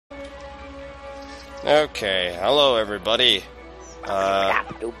Okay, hello everybody.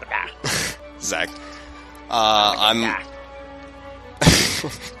 Zach. I'm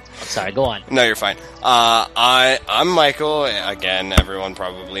Sorry, go on. No, you're fine. I'm Michael. Again, everyone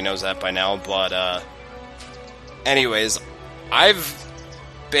probably knows that by now, but anyways, I've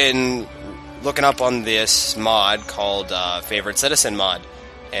been looking up on this mod called Favorite Citizen mod,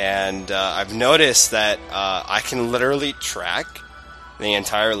 and I've noticed that I can literally track the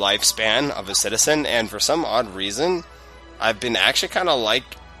entire lifespan of a citizen, and for some odd reason, I've been actually kind of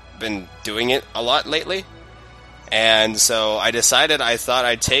been doing it a lot lately. And so I decided I thought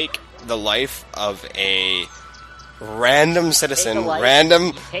I'd take the life of a random citizen,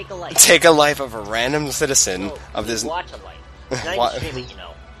 take a life of a random citizen of this. Watch a life. It's not even streaming, you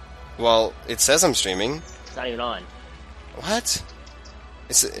know. Well, it says I'm streaming. It's not even on. What?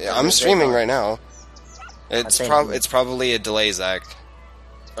 I'm streaming right now. It's probably a delay, Zach.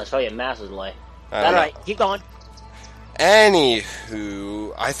 I'll show you a massive delay. Alright, keep going.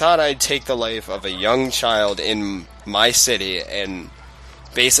 Anywho, I thought I'd take the life of a young child in my city and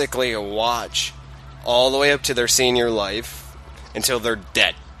basically watch all the way up to their senior life until they're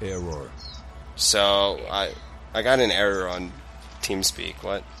dead. Error. So, I got an error on TeamSpeak.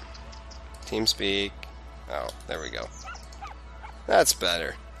 What? TeamSpeak. Oh, there we go. That's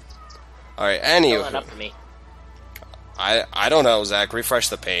better. Alright, anywho. Fill that up for me. I don't know, Zach. Refresh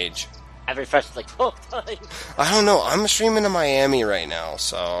the page. I've refreshed like 12 times. I don't know. I'm streaming to Miami right now,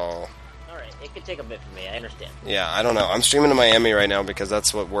 so... Alright, it could take a bit for me. I understand. Yeah, I don't know. I'm streaming to Miami right now because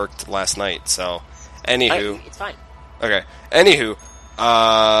that's what worked last night, so... Anywho... It's fine. Okay. Anywho,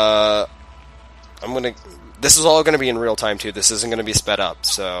 I'm gonna... This is all gonna be in real time, too. This isn't gonna be sped up,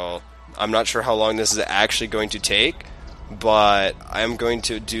 so... I'm not sure how long this is actually going to take, but I'm going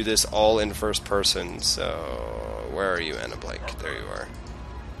to do this all in first person, so... Where are you, Anna Blake? There you are.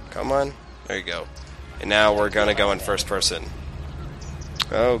 Come on. There you go. And now we're gonna go in first person.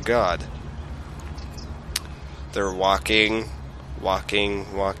 Oh, God. They're walking.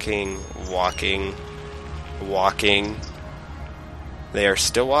 They are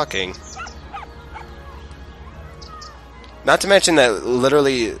still walking. Not to mention that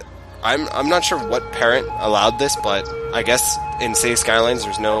literally... I'm not sure what parent allowed this, but I guess in City Skylines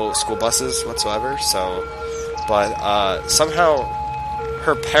there's no school buses whatsoever, so... But somehow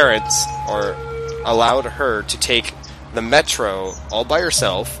her parents allowed her to take the metro all by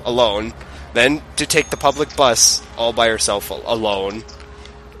herself, alone, then to take the public bus all by herself, alone,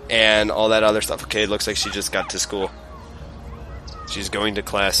 and all that other stuff. Okay, it looks like she just got to school. She's going to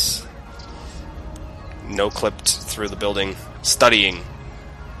class. No clipped through the building. Studying,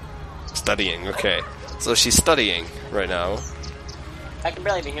 okay. So she's studying right now. I can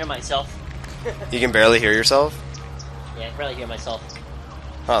barely even hear myself. You can barely hear yourself? Yeah, I can barely hear myself.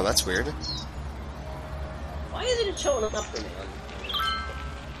 Oh, that's weird. Why isn't it showing up for me?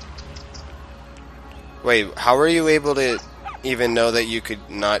 Wait, how are you able to even know that you could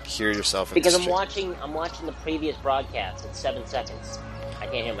not hear yourself? Because I'm watching the previous broadcast. It's 7 seconds. I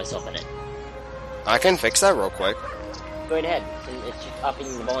can't hear myself in it. I can fix that real quick. Go ahead. It's just upping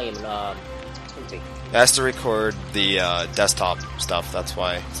the volume. It has to record the desktop stuff. That's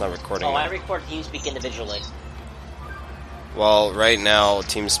why it's not recording. Oh, I record TeamSpeak individually. Well, right now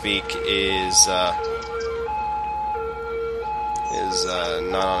TeamSpeak is not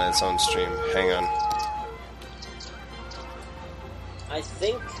on its own stream. Hang on. I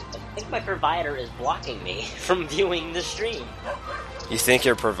think my provider is blocking me from viewing the stream. You think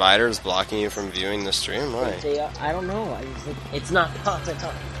your provider is blocking you from viewing the stream? Why? I don't know. It's not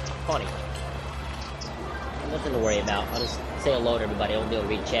funny. Nothing to worry about. I'll just say hello to everybody. I won't be able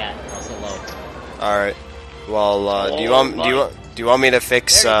to read chat. I'll say hello. All right. Well, do you want me to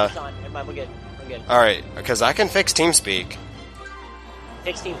fix? We're good. All right, because I can fix TeamSpeak.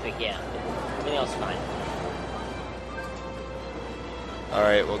 Fix TeamSpeak, yeah. Everything else is fine. All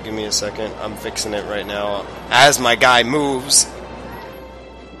right. Well, give me a second. I'm fixing it right now. As my guy moves.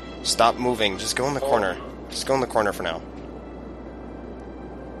 Stop moving. Just go in the corner. Just go in the corner for now.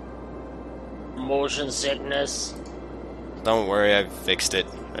 Motion sickness. Don't worry, I fixed it.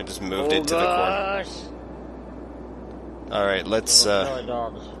 I just moved it to the corner. Alright, let's, Well,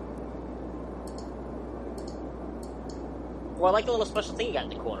 I like the little special thing you got in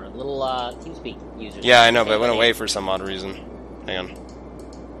the corner. The little, TeamSpeak users. Yeah, I know, but it went away for some odd reason. Hang on.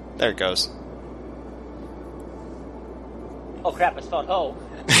 There it goes. Oh crap, I spelled ho.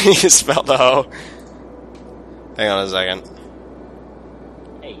 You spelled the ho. Hang on a second.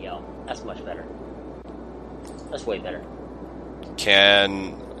 There you go. That's much better. That's way better.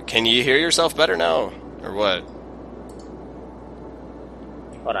 Can you hear yourself better now? Or what?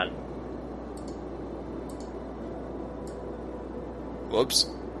 Hold on. Whoops.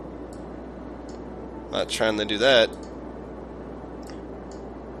 Not trying to do that.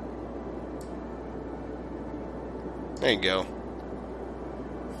 There you go.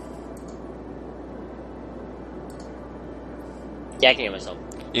 Yeah, I can hear myself.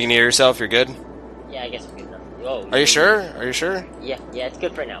 You can hear yourself, you're good? Yeah, I guess I'm good enough. Whoa, Are you sure? Are you sure? Yeah, it's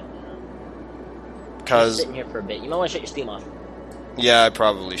good for now. Just Because, sitting here for a bit. You might want to shut your Steam off. yeah, I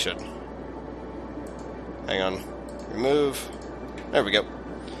probably should. Hang on. Remove. There we go.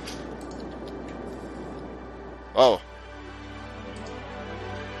 Oh.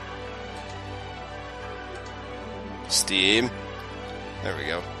 Steam. There we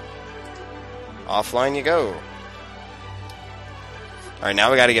go. Offline you go. Alright,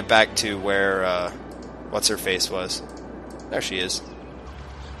 now we gotta get back to where, what's-her-face was. There she is.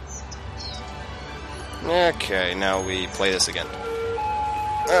 Okay, now we play this again.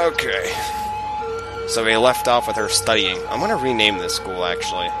 Okay. So we left off with her studying. I'm gonna rename this school,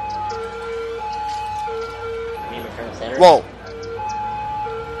 actually. Name it Colonel Sanders? Whoa!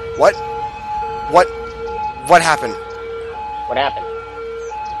 What? What happened? What happened?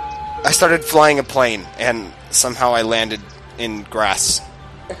 I started flying a plane, and somehow I landed in grass.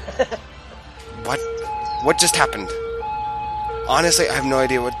 What? What just happened? Honestly, I have no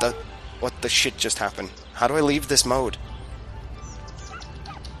idea what the shit just happened. How do I leave this mode?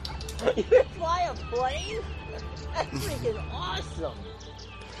 You can fly a plane? That's freaking awesome!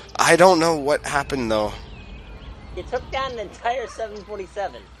 I don't know what happened, though. You took down an entire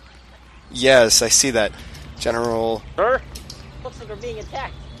 747. Yes, I see that. General... Sir? Looks like we're being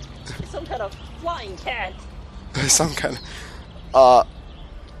attacked. It's some kind of flying cat. Some kind of...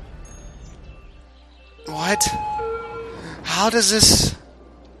 What? How does this...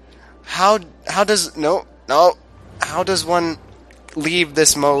 How does... No. How does one leave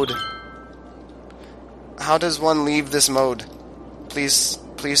this mode? How does one leave this mode? Please.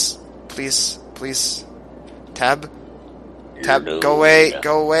 Tab? Tab, go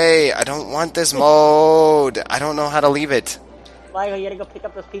away. I don't want this mode. I don't know how to leave it. Michael, you gotta go pick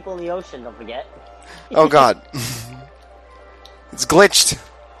up those people in the ocean, don't forget. Oh god. It's glitched.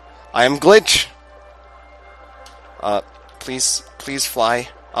 I am glitch. Please fly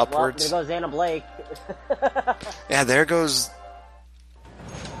upwards. Well, there goes Anna Blake. Yeah, there goes...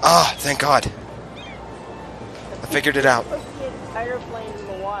 Ah, thank god. I figured it out. Put the entire plane in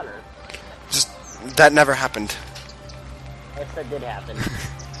the water. Just, that never happened. Yes, that did happen.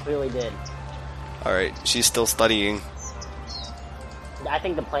 Really did. Alright, she's still studying. I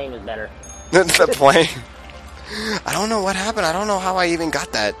think the plane was better. The plane. I don't know what happened. I don't know how I even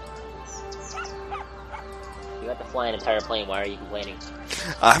got that. You got to fly an entire plane. Why are you complaining?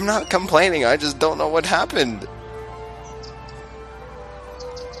 I'm not complaining. I just don't know what happened.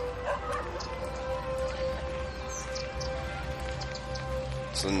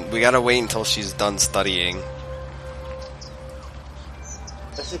 So we gotta wait until she's done studying.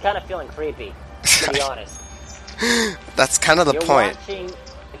 This is kind of feeling creepy, to be honest. That's kind of the You're point. watching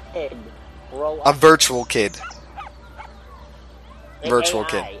a kid grow up. A virtual kid. Virtual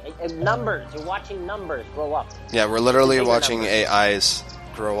AI. Numbers. You're watching numbers grow up. Yeah, we're literally Bigger watching numbers. AIs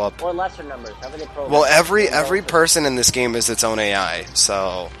grow up. Or lesser numbers. However they program. Well, every person in this game is its own AI,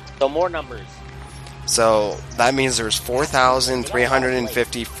 so more numbers. that means there's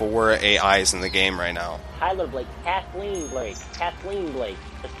 4,354 AIs in the game right now. Tyler Blake, Kathleen Blake.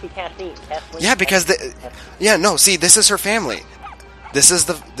 There's two Kathleen. Yeah, because see, this is her family. This is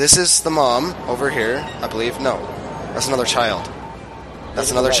the mom over here, I believe. No, that's another child.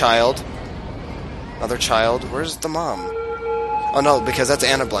 That's another child. Another child. Where's the mom? Oh no, because that's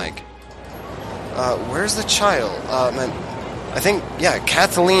Anna Blank. Where's the child? Man, I think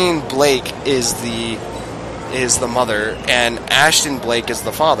Kathleen Blake is the mother, and Ashton Blake is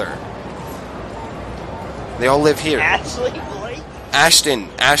the father. They all live here. Ashley Blake. Ashton.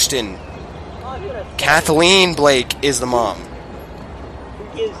 Oh, I'm gonna say, Kathleen Blake is the mom.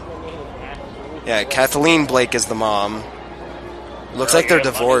 who gives the name Ashley? Yeah, Kathleen Blake is the mom. It looks like they're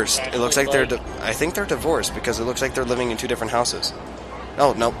divorced. It looks like I think they're divorced because it looks like they're living in two different houses.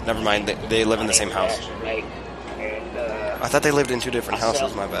 Oh, no, never mind. They live in the same house. I thought they lived in two different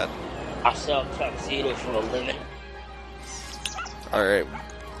houses, my bad. I sell tuxedos for a living. Alright.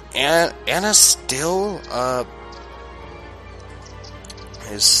 Anna still,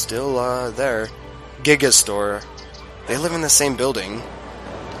 is still, there. Giga Store. They live in the same building.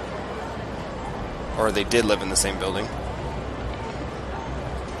 Or they did live in the same building.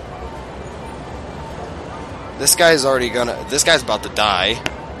 This guy's about to die.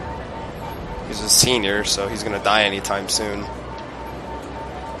 He's a senior, so he's gonna die anytime soon.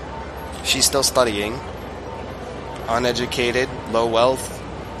 She's still studying. uneducated, low wealth,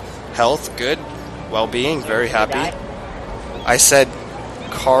 health, good, well-being, very happy. I said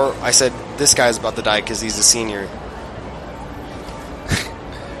this guy's about to die because he's a senior.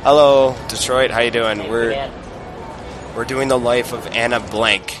 Hello, Detroit. How you doing? We're doing the life of Anna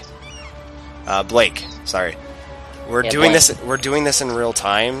Blake. Sorry. We're doing this in real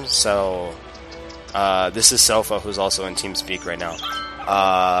time. So, this is Sofa, who's also in TeamSpeak right now. The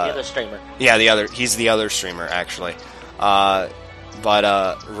other streamer. Yeah, he's the other streamer actually. But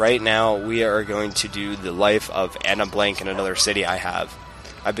right now we are going to do the life of Anna Blank in another city I have.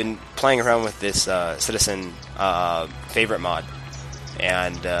 I've been playing around with this Citizen favorite mod,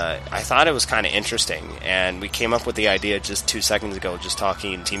 and I thought it was kind of interesting, and we came up with the idea just 2 seconds ago, just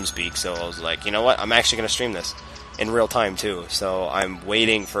talking in TeamSpeak, so I was like, you know what, I'm actually going to stream this in real time too, so I'm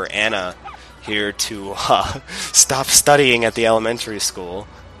waiting for Anna here to stop studying at the elementary school,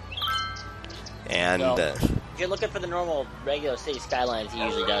 and... if you're looking for the normal, regular city skylines he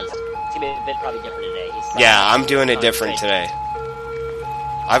usually does, it's going to be a bit probably different today. Yeah, I'm doing it different today.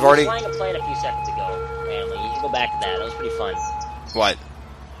 I was flying a plane a few seconds ago, randomly. You can go back to that. That was pretty fun. What?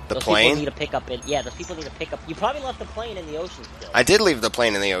 The those plane? People need to pick up those people need to pick up... You probably left the plane in the ocean still. I did leave the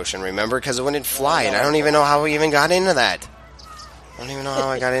plane in the ocean, remember? Because it wouldn't fly, and I don't even know how we even got into that. I don't even know how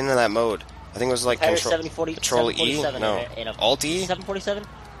I got into that mode. I think it was like Control E? No. Alt E? 747?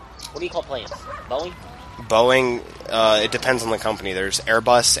 What do you call planes? Boeing? Boeing, it depends on the company. There's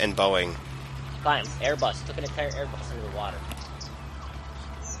Airbus and Boeing. Fine, Airbus. Took an entire Airbus into the water.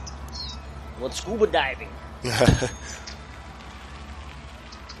 Went scuba diving.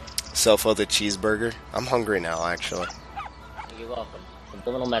 Sofa the cheeseburger. I'm hungry now, actually. You're welcome.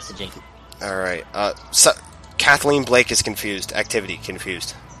 Subliminal messaging. Alright, so Kathleen Blake is confused. Activity,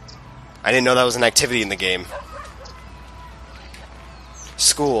 confused. I didn't know that was an activity in the game.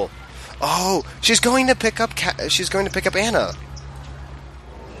 School. Oh, she's going to pick up Anna.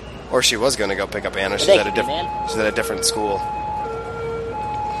 Or she was going to go pick up Anna. She's at a different school. I'm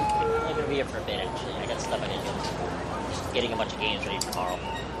going to be here for a bit, actually. I got stuff I didn't do. Just getting a bunch of games ready tomorrow.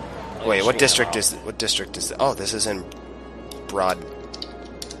 Wait, what district is it? Oh, this is in Broad.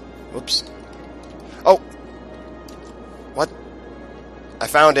 Whoops. Oh! What? I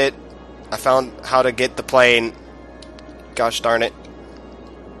found it. I found how to get the plane. Gosh darn it.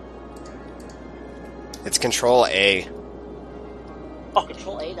 It's Control A. Oh,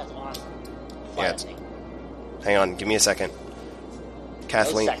 Control A? That's awesome. Yeah. Hang on, give me a second.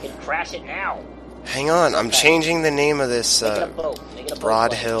 Kathleen. No second, crash it now. Hang on, I'm changing the name of this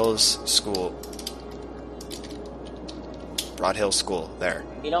Broad Hills Hills School. Broad Hills School, there.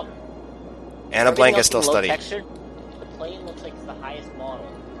 You know, Anna Blank is still studying. The plane looks like it's the highest model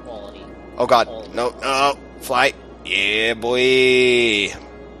quality. Oh god, no, fly. Yeah, boy.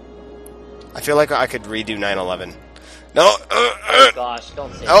 I feel like I could redo 9/11. No, oh gosh,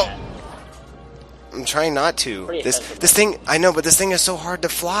 don't say that. I'm trying not to. This thing, I know, but this thing is so hard to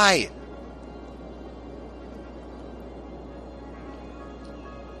fly.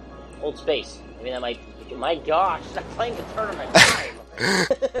 Hold space. I mean, that might... My gosh, that plane can turn on a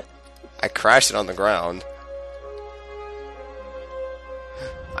dime. I crashed it on the ground.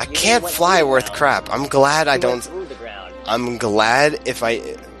 I can't fly worth crap. I'm glad I don't... I'm glad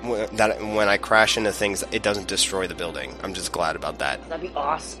that when I crash into things, it doesn't destroy the building. I'm just glad about that. That'd be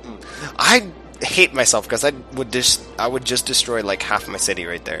awesome. I hate myself because I would just destroy like half my city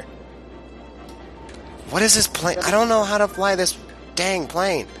right there. What is this plane? I don't know how to fly this dang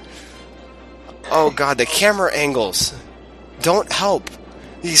plane. Oh god, the camera angles don't help.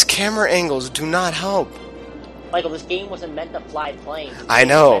 These camera angles do not help. Michael, this game wasn't meant to fly planes. I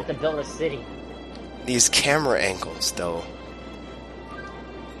know. It was meant to build a city. These camera angles, though.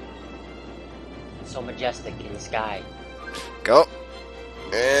 So majestic in the sky. Go.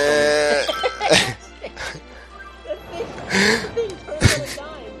 I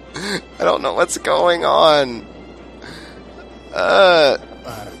don't know what's going on.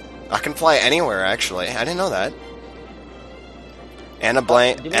 I can fly anywhere, actually. I didn't know that. Anna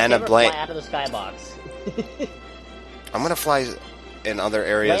Blank. Fly out of the skybox. I'm gonna fly in other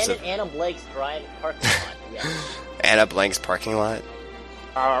areas. Land at Anna Blake's parking lot. Yeah. Anna Blank's parking lot.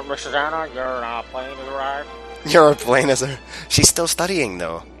 Mrs. Anna, your plane has arrived. Your plane is a... She's still studying,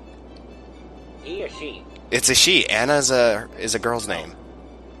 though. He or she? It's a she. Anna is a girl's name.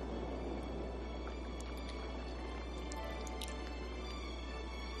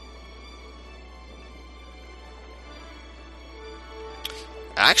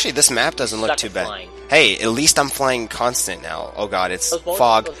 Actually, this map doesn't look too bad. Flying. Hey, at least I'm flying constant now. Oh god, it's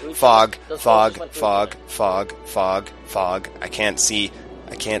Fog. I can't see.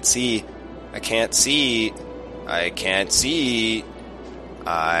 I can't see.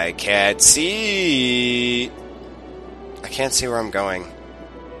 I can't see. I can't see where I'm going.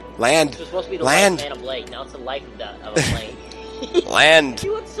 Land. This was supposed to be the Land. life of Phantom Lake. Now it's the life of a plane. Land.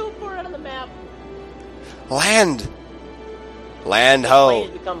 You went so far out of the map. Land. Land The ho. plane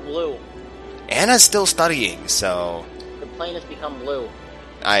has become blue. Anna's still studying, so The plane has become blue.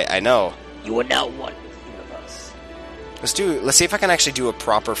 I know. You are now one with the universe. Let's see if I can actually do a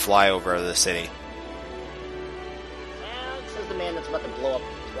proper flyover of the city. Well, it says the man that's about to blow up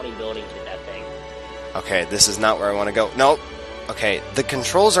 20 buildings with that thing. Okay, this is not where I want to go. Nope. Okay, the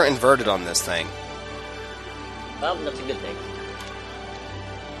controls are inverted on this thing. Well, that's a good thing.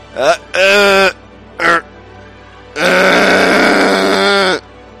 Uh, uh,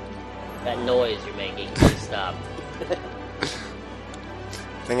 That noise you're making, please stop. I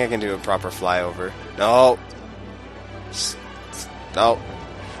think I can do a proper flyover. No. No.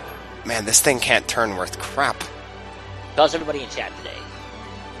 Man, this thing can't turn worth crap. How's everybody in chat today?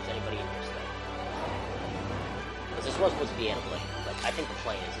 Is anybody interested? Because this was supposed to be Anna Blake, but I think the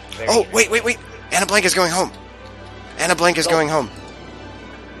plane is very... Oh, wait. Anna Blank is going home. Anna Blank is going home.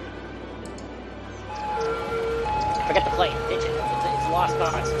 Forget the plane. Ditch it. It's lost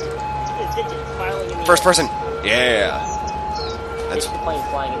cause. Ditch it. It's filing in the First air. person. Yeah. Ditch That's the plane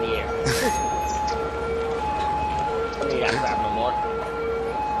flying in the air. Don't need that crap no more.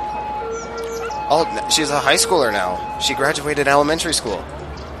 Oh, she's a high schooler now. She graduated elementary school.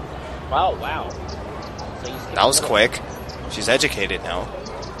 Oh, wow. So you That was quick. She's educated now.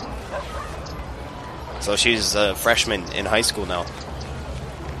 So she's a freshman in high school now.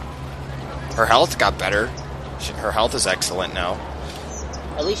 Her health got better. Her health is excellent now.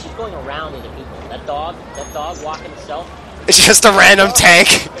 At least she's going around into people. That dog walking itself. It's just a random tank.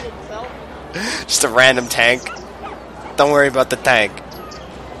 Walking itself. Just a random tank. Don't worry about the tank.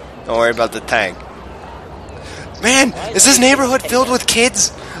 Don't worry about the tank. Man, is this neighborhood filled with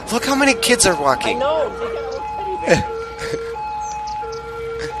kids? Look how many kids are I walking. know. They got a little teddy bear.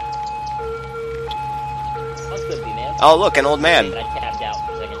 That's good, B-Man. Oh, look, an old man. I tapped out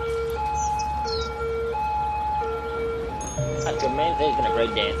for a second. That's good, man. Today's been a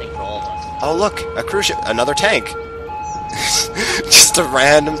great day, I think, for all of us. Oh, look, a cruise ship. Another tank. Just a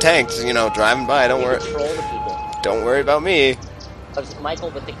random tank, you know, driving by. Don't You worry. control the people. Don't worry about me. Because, Michael,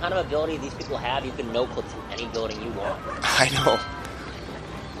 with the kind of ability these people have, you can no-clip through any building you want. I know.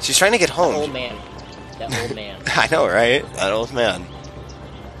 She's trying to get That old home. man. That old man. I know, right? That old man.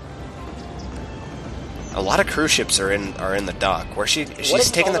 A lot of cruise ships are in the dock. Where she's What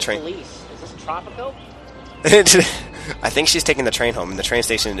is taking all the train. Police? Is this Tropico? I think she's taking the train home, and the train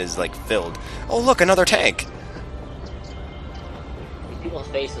station is like filled. Oh, look, another tank. These people's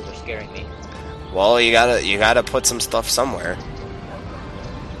faces are scaring me. Well, you gotta put some stuff somewhere.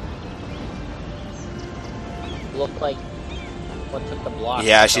 Look like what took the blocks.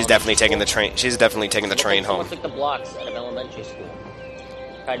 Yeah, out of she's definitely elementary taking the school. train. She's definitely taking the Look train like someone home. took the blocks out of elementary school.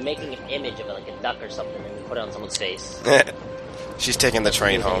 Tried making an image of it, like a duck or something, and put it on someone's face. She's taking the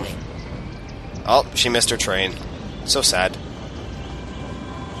train home. Oh, she missed her train. So sad.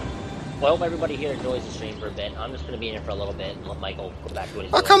 Well, I hope everybody here enjoys the stream for a bit. I'm just going to be in here for a little bit and let Michael go back to what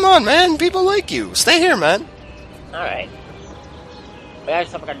he's Oh, doing. come on, man. People like you. Stay here, man. Alright. But I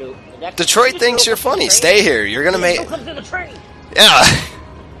just have to do. Detroit thinks you're funny. Stay here. You're gonna make... Don't come to the train! Yeah.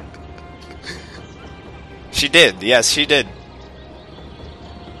 She did. Yes, she did.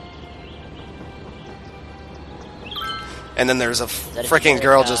 And then there's a that a freaking generic,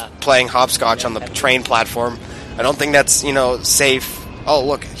 girl just playing hopscotch on the generic train platform. I don't think that's, you know, safe. Oh,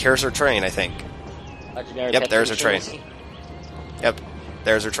 look, here's her train, I think. Yep, there's her train. Yep,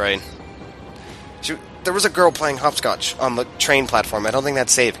 there's her train. There was a girl playing hopscotch on the train platform. I don't think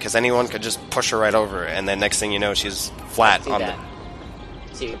that's safe, because anyone could just push her right over, and then next thing you know, she's flat on the...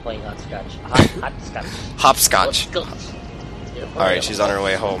 See, you're playing hopscotch. Hopscotch. Hopscotch. Alright, she's on her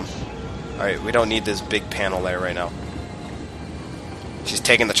way home. Alright, we don't need this big panel there right now. She's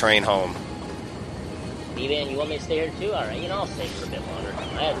taking the train home. B-Man, you want me to stay here too? Alright, I'll stay for a bit longer.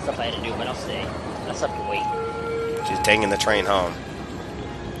 I had stuff I had to do, but I'll stay. I'll have to wait. She's taking the train home.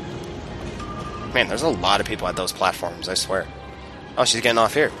 Man, there's a lot of people at those platforms, I swear. Oh, she's getting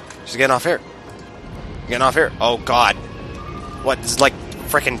off here. She's getting off here. Getting off here. Oh, God. What, this is like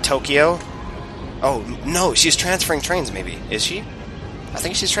frickin' Tokyo? Oh, no, she's transferring trains, maybe. Is she? I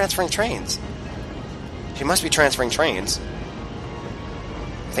think she's transferring trains. She must be transferring trains.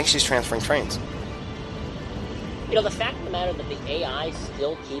 I think she's transferring trains. The fact of the matter that the AI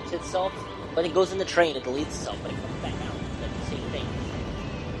still keeps itself, but it goes in the train, it deletes itself, but it comes back out. It's like the same thing.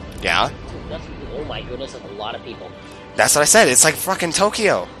 Yeah? That's, oh my goodness, that's a lot of people. That's what I said. It's like fucking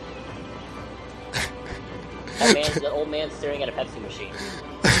Tokyo. That old man staring at a Pepsi machine.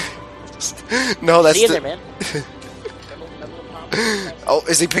 No, that's See you the... there, man. Remember the pop? Oh,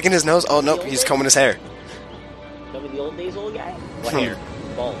 is he picking his nose? Oh, nope, he's combing his hair. Remember the old days, old guy? What hair?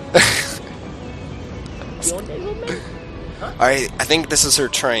 Bald. The old days, old man? Huh? Alright, I think this is her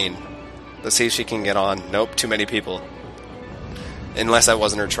train. Let's see if she can get on. Nope, too many people. Unless that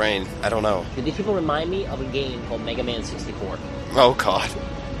wasn't her train. I don't know. Dude, these people remind me of a game called Mega Man 64. Oh, God.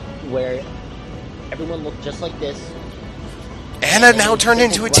 Where everyone looked just like this. Anna now turned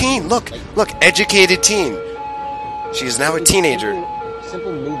into a teen. Look, look, educated teen. She is now a teenager.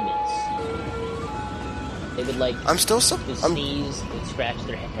 Simple movements. They would like. I'm still sneeze. They'd scratch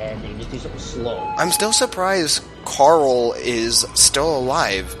their head. They'd just do something slow. I'm still surprised Carl is still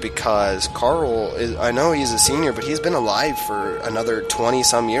alive, because Carl is. I know he's a senior, but he's been alive for another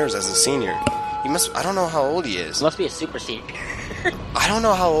 20-some years as a senior. He must. I don't know how old he is. He must be a super senior. I don't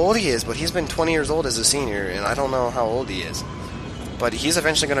know how old he is, but he's been 20 years old as a senior, and I don't know how old he is. But he's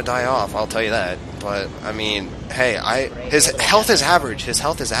eventually going to die off, I'll tell you that. But, I mean, hey, his health is average. His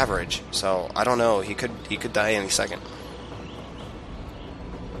health is average. So, I don't know. He could die any second.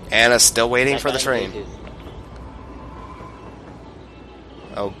 Anna's still waiting for the train.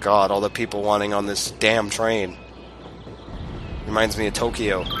 Oh, God, all the people wanting on this damn train. Reminds me of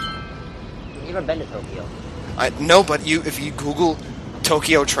Tokyo. You've never been to Tokyo. No, but if you Google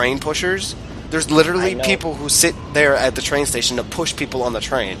Tokyo train pushers, there's literally people who sit there at the train station to push people on the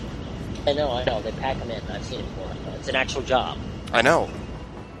train. I know. They pack them in. I've seen it before. It's an actual job. I know.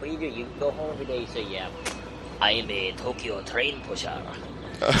 What do? You go home every day, you say, yeah, I am a Tokyo train pusher.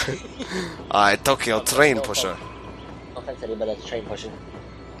 Tokyo train pusher. No offense to anybody that's train pushing.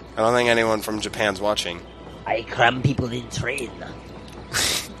 I don't think anyone from Japan's watching. I cram people in train.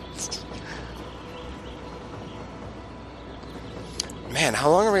 Man, how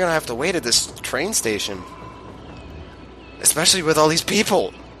long are we going to have to wait at this train station? Especially with all these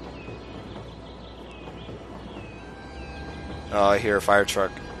people. Oh, I hear a fire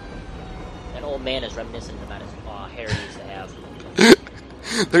truck. That old man is reminiscent about his hair he used to have.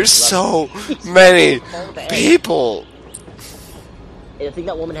 There's so many people. I think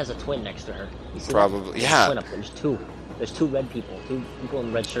that woman has a twin next to her. You see Probably, that? yeah. Twin up there. There's two. There's two red people. Two people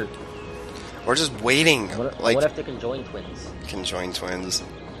in red shirt. We're just waiting. What if they're conjoined twins? Conjoined twins.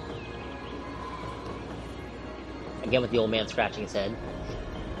 Again with the old man scratching his head.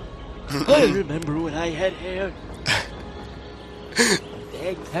 I remember when I had hair.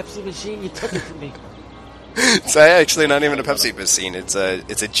 Dang, Pepsi machine, you took it from me. It's actually not even a Pepsi machine. It's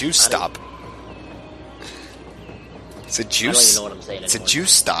a juice stop. It's a juice. I don't even know what I'm saying It's anymore. a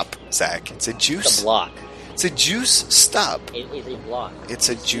juice stop, Zach. It's a juice. It's a block. It's a juice stop. It is a block. It's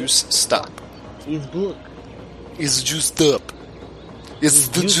a juice stop. It's block. It's a juice stop. It's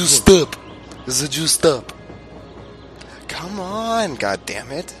the juice stop. It's a juice stop. Come on, god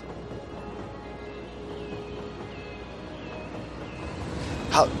damn it.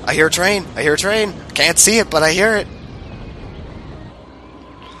 I hear a train. I hear a train. Can't see it, but I hear it.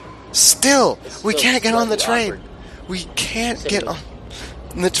 Still, we can't get on the train. We can't get on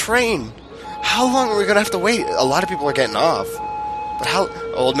the train. How long are we going to have to wait? A lot of people are getting off. But how...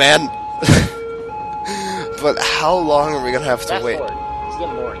 Old man. But how long are we going to have to wait? Fast forward. It's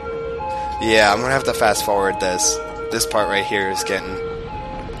getting boring. Yeah, I'm going to have to fast forward this. This part right here is getting...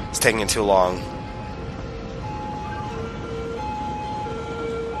 It's taking too long.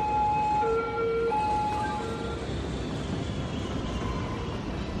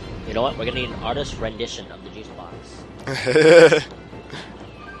 You know what? We're gonna need an artist rendition of the juice box. Give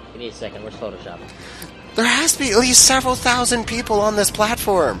me a second. Where's Photoshop? There has to be at least several thousand people on this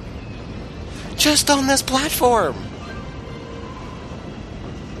platform. Just on this platform.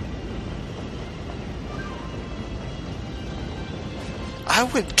 I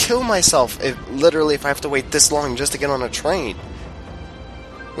would kill myself if I have to wait this long just to get on a train.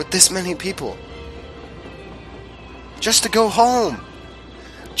 With this many people. Just to go home.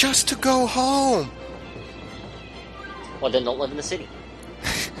 Just to go home. Well, then don't live in the city.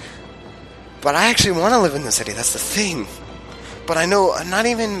 But I actually want to live in the city, that's the thing. But I know not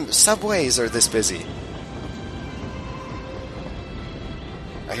even subways are this busy.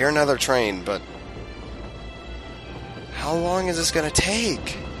 I hear another train, but... How long is this going to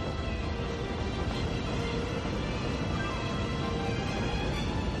take?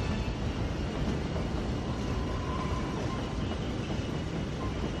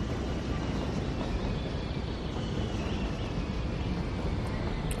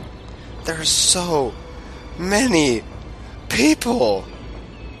 There's so many people.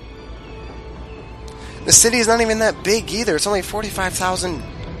 The city is not even that big either. It's only 45,000.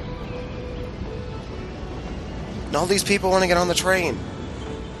 And all these people want to get on the train.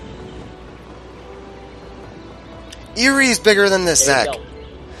 Erie's bigger than this, There Zach.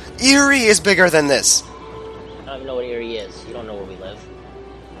 you Erie is bigger than this. go. I don't even know what Erie is. You don't know where we live.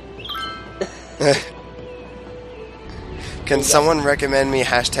 Can someone recommend me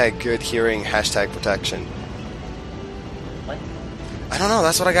 #good hearing #protection? What? I don't know.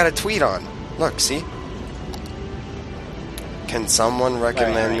 That's what I got a tweet on. Look, see? Can someone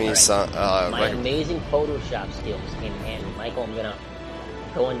recommend me some? My amazing Photoshop skills came in handy. Michael, I'm gonna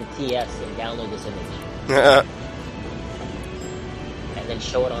go into TS and download this image and then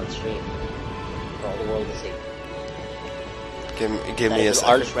show it on stream for all the world to see. give me An a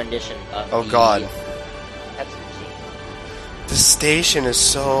artist rendition of Oh, the God. Pepsi machine. The station is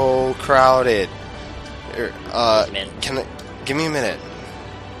so crowded. Man. Give me a minute.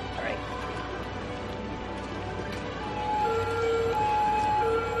 All right.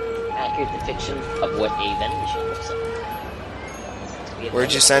 Accurate depiction of what a vending machine looks like.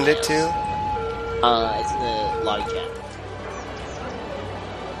 Where'd you send it to? It's in the lobby chat.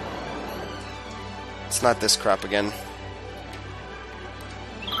 It's not this crap again.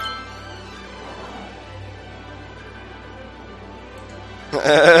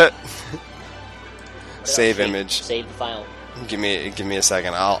 Save image. Save the file. Give me a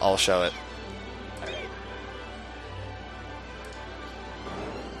second. I'll show it. Alright.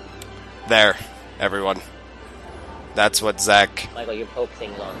 There, everyone. That's what Zach. Michael, your poke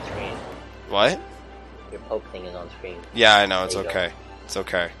thing is on screen. What? Your poke thing is on screen. Yeah, I know. It's There you okay. It's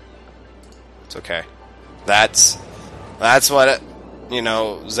okay. It's okay. That's what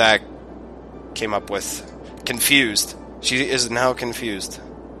Zach came up with. Confused. She is now confused.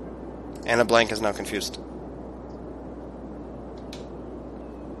 Anna Blank is now confused.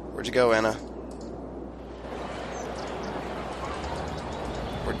 Where'd you go, Anna?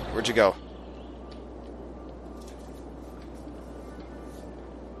 Where'd you go?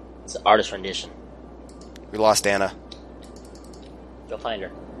 It's an artist rendition. We lost Anna. Go find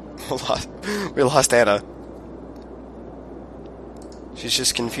her. We lost Anna. She's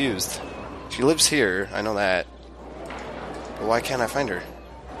just confused. She lives here, I know that. But why can't I find her?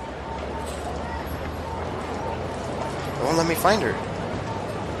 It won't let me find her.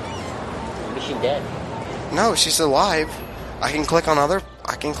 Maybe she's dead. No, she's alive. I can click on other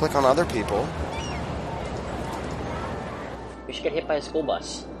people. We should get hit by a school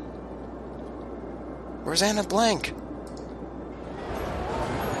bus. Where's Anna Blank?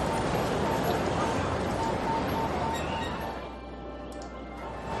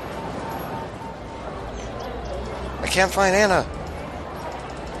 I can't find Anna.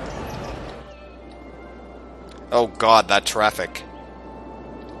 Oh god, that traffic.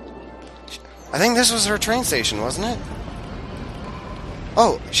 I think this was her train station, wasn't it?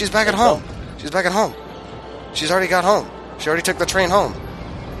 Oh, she's back at home. She's back at home. She's already got home. She already took the train home.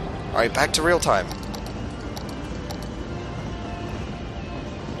 Alright, back to real time.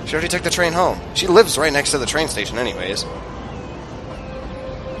 She already took the train home. She lives right next to the train station anyways.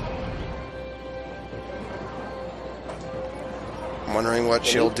 I'm wondering what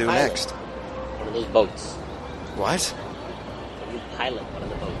she'll do next. One of those boats. What? Can you pilot one of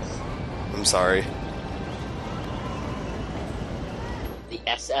the boats? I'm sorry. The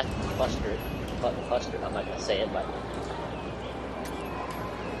SF cluster. I'm not going to say it, but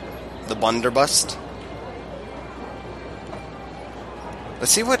The Bunderbust?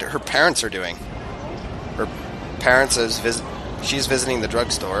 Let's see what her parents are doing. Her parents she's visiting the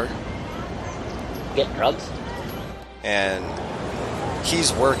drugstore, get drugs. and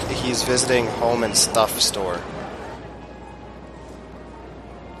he's visiting home and stuff store.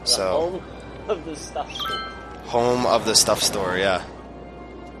 The So home of the stuff store. home of the stuff store, yeah.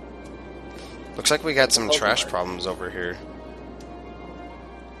 Looks like we got some trash problems over here.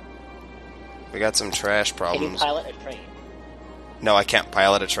 We got some trash Can you problems. pilot a train? No, I can't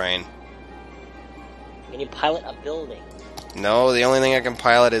pilot a train. Can you pilot a building? No, the only thing I can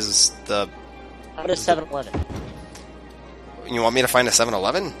pilot is the... How about a 7-Eleven? You want me to find a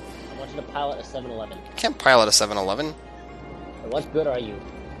 7-Eleven? I want you to pilot a 7-Eleven. I can't pilot a 7-Eleven. And what good are you?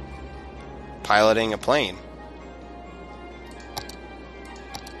 Piloting a plane.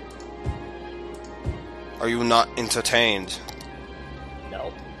 Are you not entertained?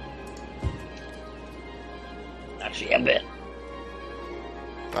 No. Actually, a bit.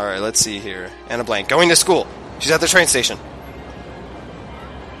 Alright, let's see here. Anna Blank, going to school. She's at the train station.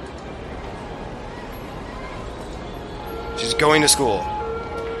 She's going to school.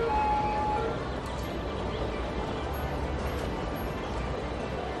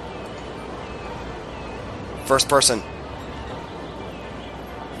 First person.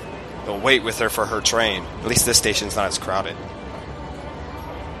 He'll wait with her for her train. At least this station's not as crowded.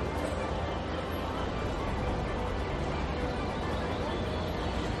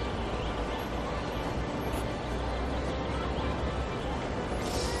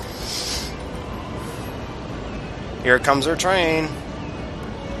 Here comes her train.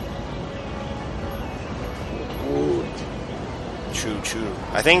 Choo-choo.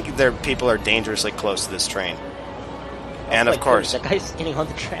 I think their people are dangerously close to this train. And of course... That guy's getting on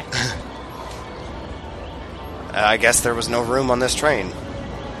the track. I guess there was no room on this train.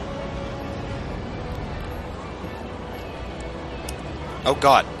 Oh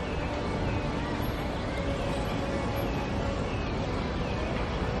god.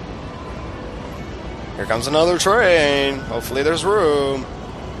 Here comes another train. Hopefully there's room.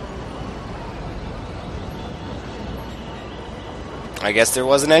 I guess there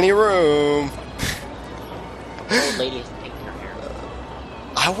wasn't any room. Old lady is taking her hair.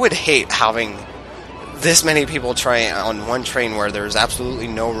 I would hate having this many people try on one train where there's absolutely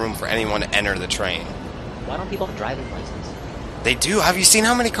no room for anyone to enter the train. Why don't people have a driving license? They do. Have you seen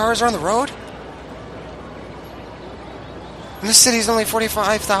how many cars are on the road? And this city's only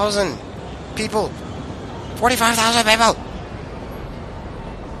 45,000 people. 45,000 people!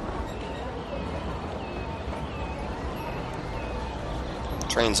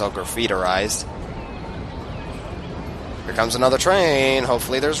 Train's all graffitiized. Here comes another train.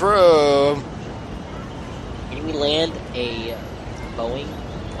 Hopefully there's room. Can we land a Boeing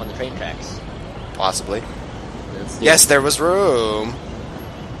on the train tracks? Possibly. Yes, there was room.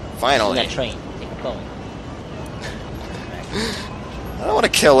 Finally. That train. Take a Boeing. I don't want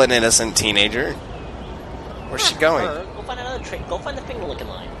to kill an innocent teenager. Where's she going? Go find another train. Go find the finger licking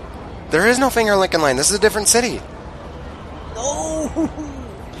line. There is no finger licking line. This is a different city. No!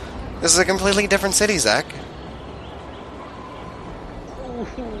 This is a completely different city, Zach.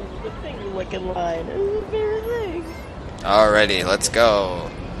 The finger licking line. This is the favorite thing. Alrighty, let's go.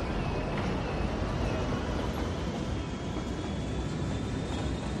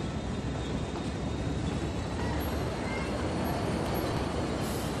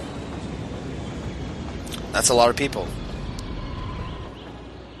 That's a lot of people.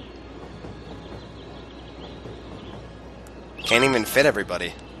 Can't even fit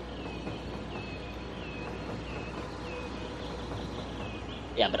everybody.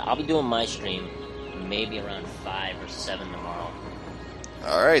 Yeah, but I'll be doing my stream maybe around 5 or 7 tomorrow.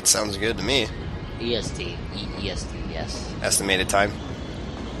 Alright, sounds good to me. EST. EST, yes. Estimated time?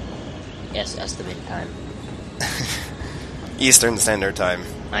 Yes, estimated time. Eastern Standard Time.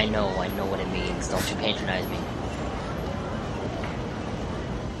 I know what it means. Don't you patronize me.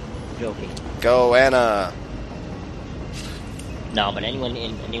 Joking. Go, Anna! No, but anyone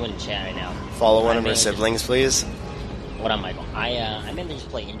in chat right now. Follow one of her siblings, please. What am I going? I mainly just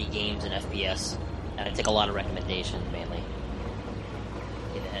play indie games and FPS, and I take a lot of recommendations mainly.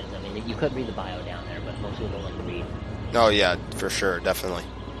 Get ahead. I mean, you could read the bio down there, but most people don't like to read. Oh yeah, for sure, definitely.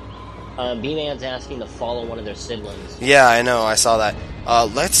 B-Man's asking to follow one of their siblings. Yeah, I know, I saw that.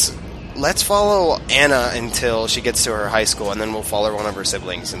 Let's follow Anna until she gets to her high school, and then we'll follow one of her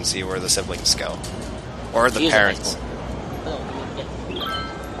siblings and see where the siblings go. Or the parents.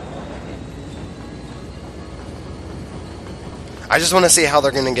 I just want to see how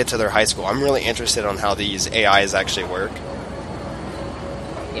they're going to get to their high school. I'm really interested on how these AIs actually work.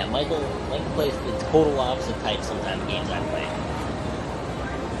 Yeah, Michael plays the total opposite type sometimes games I play.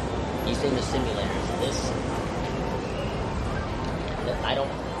 He's in the simulators. I don't...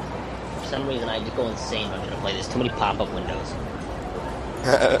 For some reason, I just go insane when I'm trying to play this. Too many pop-up windows.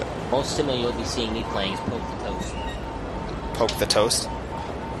 Most simulator you'll be seeing me playing is Poke the Toast. Poke the Toast?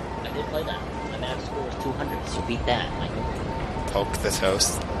 I did play that. My max score was 200, so beat that, Michael. Poke the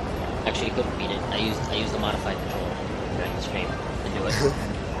Toast? Actually, you couldn't beat it. I used the modified controller during the stream to do it.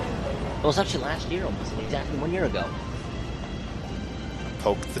 It was actually last year, almost exactly 1 year ago.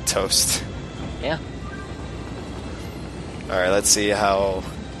 Poke the Toast. Yeah. Alright, let's see how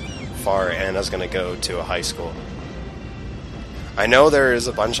far Anna's gonna go to a high school. I know there is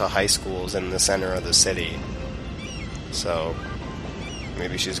a bunch of high schools in the center of the city. So,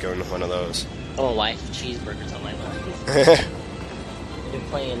 maybe she's going to one of those. Oh, why cheeseburgers on my list? They're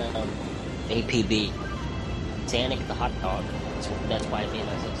playing APB. Sanic the hot dog. That's why me and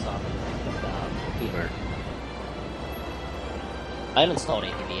I so soft. Fever. I uninstalled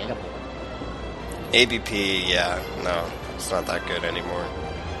APB. I got bored. ABP, yeah, no, it's not that good anymore.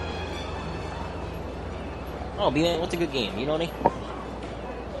 Oh, B-Man, what's a good game? You know any?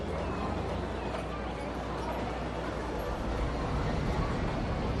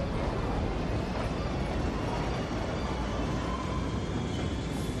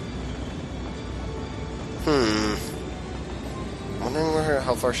 Wondering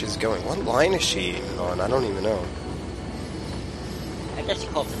how far she's going. What line is she on? I don't even know. I guess you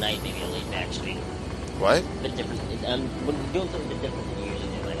call tonight maybe a laid back stream. What? A bit different. When we're doing something a bit different than you usually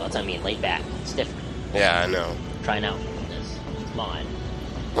do, like, that's what I mean, laid back. It's different. Yeah, I know. Trying out this mod.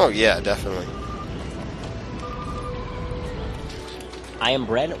 Oh, yeah, definitely. I Am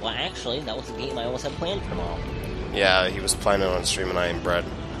Bread? Well, actually, that was a game I almost had planned for tomorrow. Yeah, he was planning on streaming I Am Bread.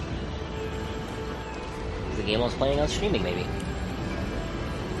 It was a game I was planning on streaming, maybe.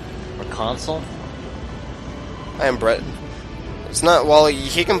 Or console? I Am Bread. It's not, well,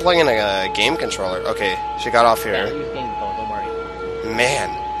 he can play in a game controller. Okay, she got off Yeah, here. use game controller, don't worry. Man,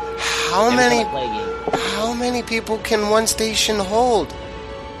 how Every time many... I play a game. How many people can one station hold?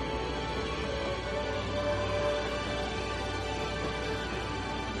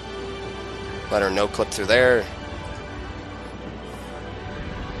 Let her no clip through there.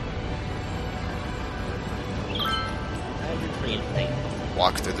 That'd be pretty interesting.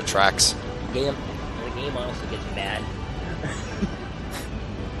 Walk through the tracks. The game honestly gets bad.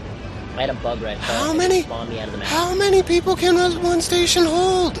 I had a bug right How now. many? Spawned me out of the map. How many people can one station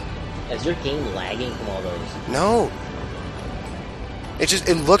hold? Is your game lagging from all those? No.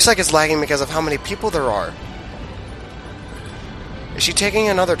 It looks like it's lagging because of how many people there are. Is she taking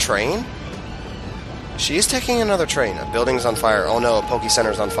another train? She is taking another train. A building's on fire. Oh no, a Poke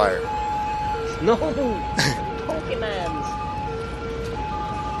Center's on fire. No! Pokemons!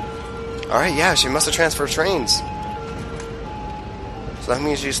 Alright, yeah, she must have transferred trains. So that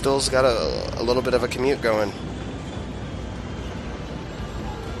means she still's got a little bit of a commute going.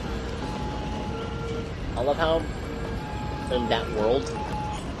 I love how in that world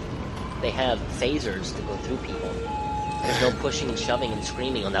they have phasers to go through people. There's no pushing and shoving and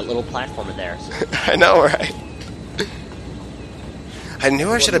screaming on that little platform of theirs. I know, right? I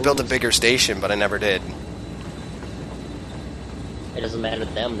knew I should have built a bigger station, but I never did. It doesn't matter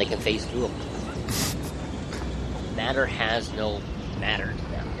to them, they can phase through them. Matter has no matter to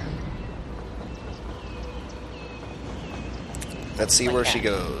them. Let's see where she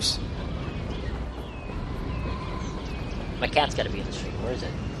goes. My cat's gotta be in the stream. Where is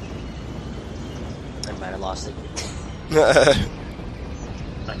it? I might have lost it. I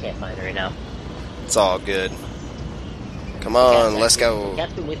can't find her right now. It's all good. Come on, let's go.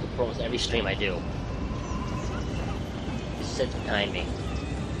 Cat's been with me for almost every stream I do. Just sits behind me.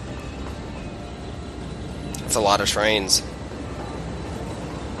 It's a lot of trains.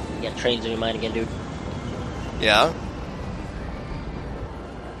 You got trains in your mind again, dude? Yeah?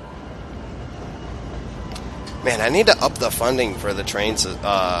 Man, I need to up the funding for the trains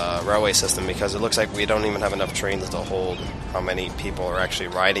railway system because it looks like we don't even have enough trains to hold how many people are actually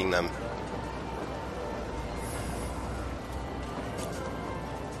riding them.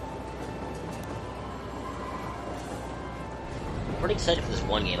 I'm pretty excited for this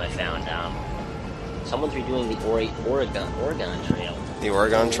one game I found. Someone's redoing the Oregon Trail. The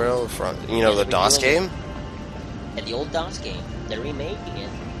Oregon Trail, you know, the DOS game? And the old DOS game. They're remaking it.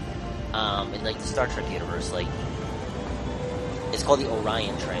 In like the Star Trek universe, like it's called the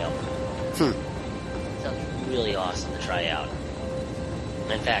Orion Trail. Sounds really awesome to try out.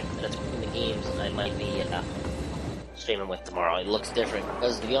 And in fact, that's one of the games I might be streaming with tomorrow. It looks different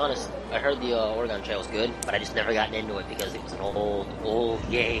because, to be honest, I heard the Oregon Trail was good, but I just never gotten into it because it was an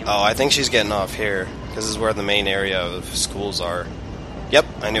old game. Oh, I think she's getting off here because this is where the main area of schools are. Yep,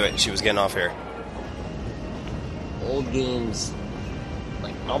 I knew it. She was getting off here. Old games.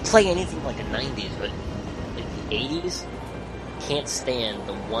 Like, I'll play anything like the 90s, but like the 80s, can't stand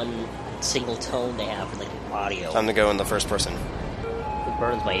the one single tone they have for like the audio. Time to go in the first person. It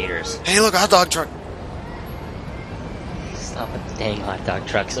burns my ears. Hey, look, hot dog truck. Stop with the dang hot dog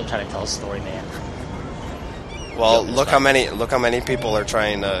trucks. I'm trying to tell a story, man. Well, look how many people are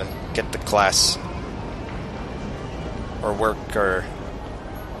trying to get to class or work or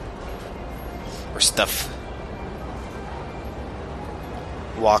stuff.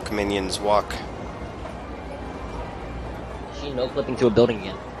 Walk, minions, walk. Is she no clipping through a building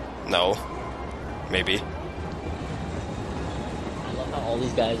again? No. Maybe. I love how all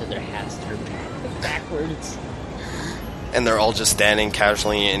these guys have their hats turned backwards. And they're all just standing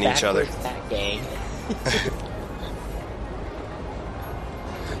casually in each other. Back gang.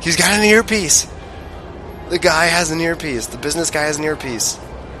 He's got an earpiece. The guy has an earpiece. The business guy has an earpiece.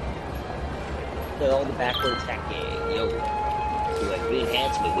 They're all the backwards back gang. Yo. You like green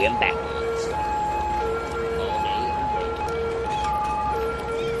hats, but we're backwards. All day, every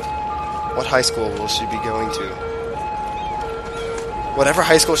day. What high school will she be going to? Whatever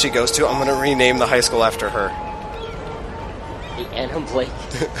high school she goes to, I'm going to rename the high school after her. The Anna Blake.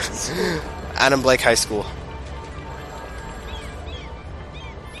 Adam Blake High School.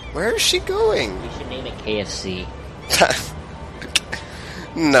 Where is she going? You should name it KFC.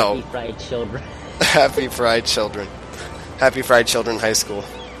 No. Happy Fried Children. Happy Fried Children. Happy Fried Children High School.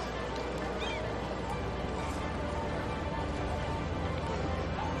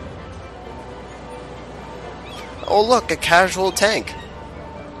 Oh look, a casual tank.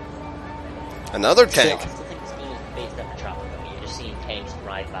 Another tank. I still think this game is based on the Tropico. You're just seeing tanks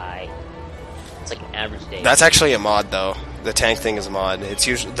ride by. It's like an average day. That's actually a mod, though. The tank thing is a mod. It's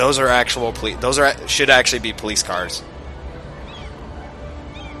usually those are actual police. Those are should actually be police cars.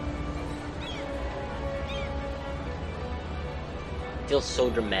 It feels so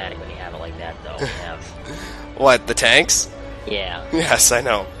dramatic when you have it like that, though. What, the tanks? Yeah. Yes, I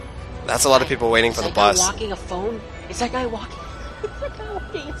know. That's a lot of people waiting for the bus. Is that guy walking a phone? Is that guy walking? Is that guy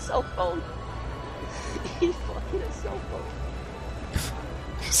walking a cell phone? He's walking a cell phone.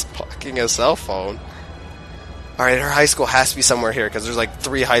 He's walking a cell phone. Alright, her high school has to be somewhere here, because there's like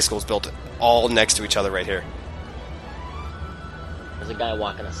 3 high schools built all next to each other right here. There's a guy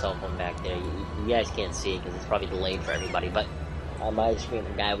walking a cell phone back there. You guys can't see it because it's probably delayed for everybody, but on my screen,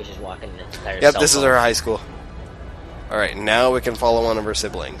 the guy was just walking an entire Yep, cell this phone. is her high school. Alright, now we can follow one of her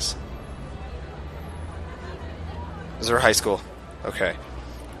siblings. This is her high school. Okay.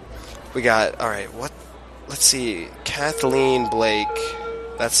 We got, alright, what? Let's see. Kathleen Blake.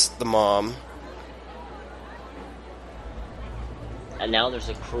 That's the mom. And now there's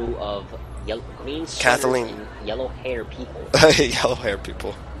a crew of green sweaters Kathleen. and yellow hair people. Yellow hair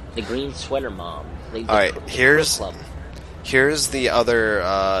people. The green sweater mom. Alright, here's the other,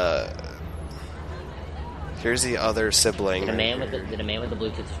 here's the other sibling. Did a man with the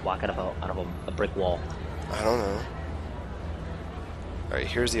Bluetooth just walk out of a brick wall? I don't know. Alright,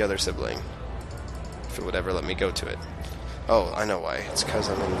 here's the other sibling. If it would ever let me go to it. Oh, I know why. It's because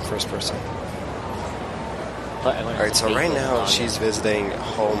I'm in first person. Alright, so right now she's visiting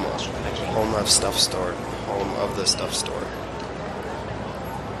home of stuff store. Home of the stuff store.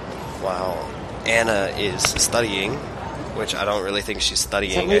 Wow. Anna is studying, which I don't really think she's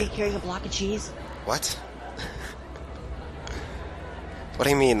studying. Is that lady carrying a block of cheese? What? What do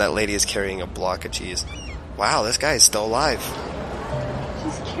you mean that lady is carrying a block of cheese? Wow, this guy is still alive.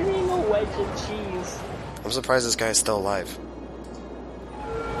 She's carrying a wedge of cheese. I'm surprised this guy is still alive.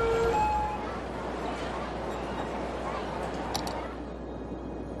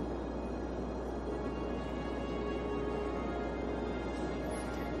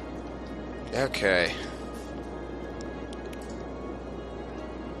 Okay.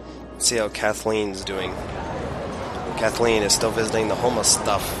 Let's see how Kathleen's doing. Kathleen is still visiting the home of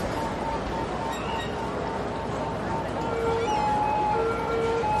stuff.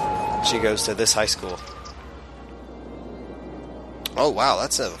 She goes to this high school. Oh wow,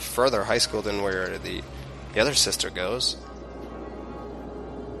 that's a further high school than where the other sister goes.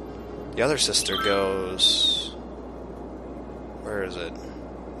 The other sister goes... Where is it?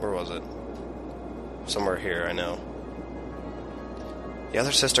 Where was it? Somewhere here, I know. The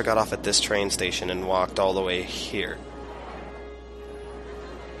other sister got off at this train station and walked all the way here.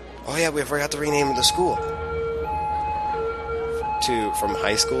 Oh yeah, we forgot to rename the school. From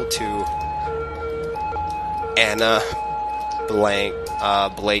high school to Anna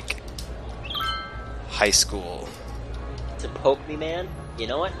Blake High School. To Pokemon? You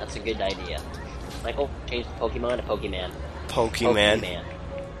know what? That's a good idea. Michael, change Pokemon to Pokemon. Pokemon.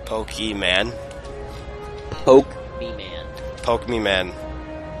 Pokemon. Poke me, man. Poke me, man.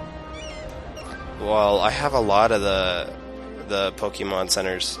 Well, I have a lot of the Pokemon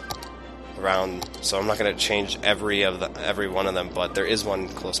centers around, so I'm not going to change every one of them, but there is one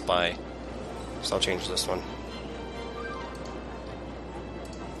close by, so I'll change this one.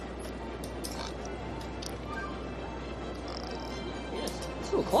 Yes, it's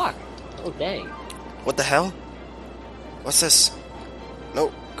 2 o'clock. Oh, dang. What the hell? What's this?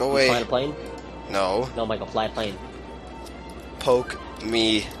 No, go away. Fly a plane? No. No, Michael, fly a plane. Poke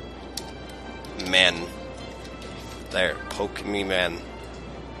me, man. There, poke me, man.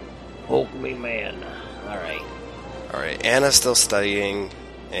 Poke me, man. Alright. Alright, Anna's still studying,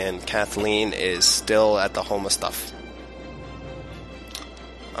 and Kathleen is still at the home of stuff.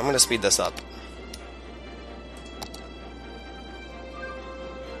 I'm gonna speed this up.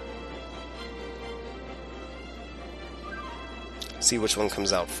 See which one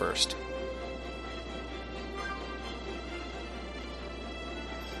comes out first.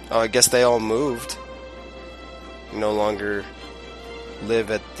 Oh, I guess they all moved. No longer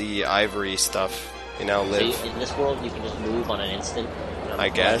live at the Ivory stuff. They now live... So in this world, you can just move on an instant? I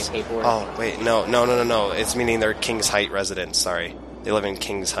guess. Oh, wait, no. It's meaning they're Kings Height residents, sorry. They live in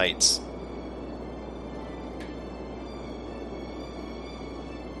Kings Heights.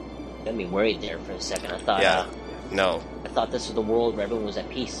 got me worried there for a second. I thought, Yeah. No. I thought this was the world where everyone was at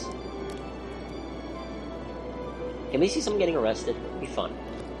peace. Can we see someone getting arrested? It'd be fun.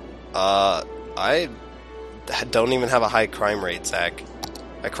 I don't even have a high crime rate, Zach.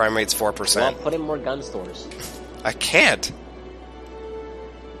 My crime rate's 4%. Well, put in more gun stores. I can't.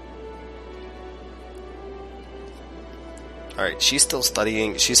 Alright, she's still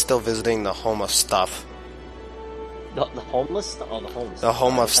studying. She's still visiting the home of stuff. The homeless? Oh, the homeless. The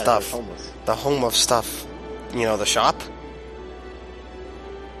home I of thought it was stuff. homeless. The home of stuff. You know, the shop?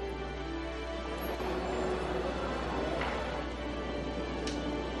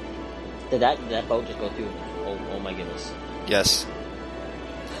 Did that boat just go through? Oh my goodness. Yes.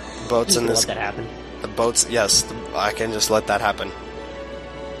 Boats in You this. let that happen? The boats, yes. I can just let that happen.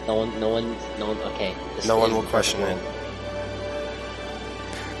 No one. Okay. This No one is will the question perfect it. world.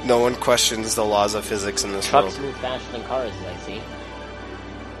 No one questions the laws of physics in this Trucks world. move faster than cars, as I see.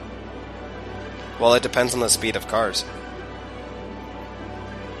 Well, it depends on the speed of cars.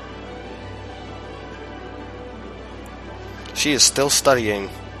 She is still studying.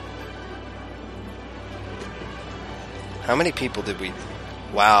 How many people did we...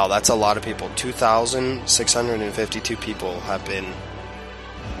 Wow, that's a lot of people. 2,652 people have been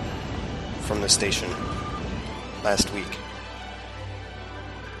from the station last week.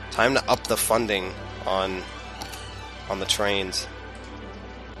 Time to up the funding on the trains.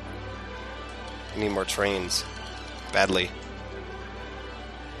 We need more trains. Badly.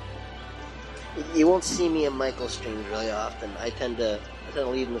 You won't see me and Michael streams really often. I tend to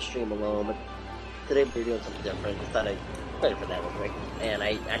leave the stream alone, but today we're doing something different. I thought I'd play for that real quick. And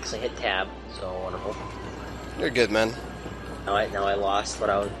I actually hit tab, so wonderful. You're good, man. Now I lost what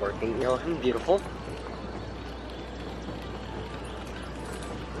I was working. You know, beautiful.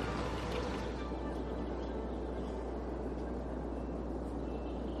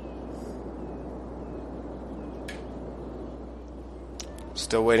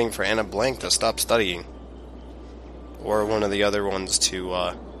 Still waiting for Anna Blank to stop studying. Or one of the other ones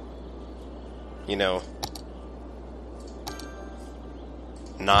to, you know,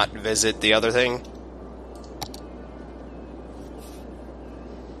 not visit the other thing.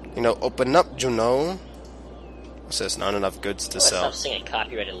 You know, open up, Juno. What's this? Not enough goods to sell. Stop singing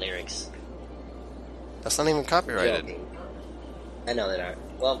copyrighted lyrics. That's not even copyrighted. Joking. I know they aren't.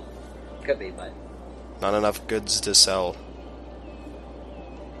 Well, could be, but... Not enough goods to sell.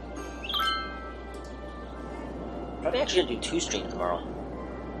 Probably actually gonna do 2 streams tomorrow.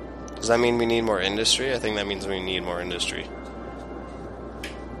 Does that mean we need more industry? I think that means we need more industry.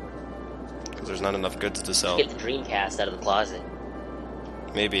 Because there's not enough goods to sell. Get the Dreamcast out of the closet.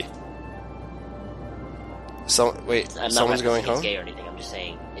 Maybe. So, wait, I'm someone's not going saying it's home? gay or anything. I'm just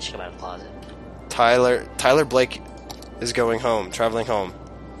saying it should come out of the closet. Tyler Blake is going home, traveling home.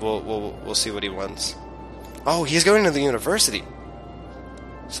 We'll see what he wants. Oh, he's going to the university.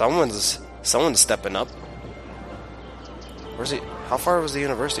 Someone's stepping up. Where's he? How far was the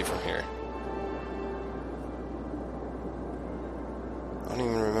university from here? I don't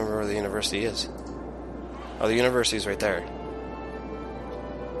even remember where the university is. Oh, the university's right there.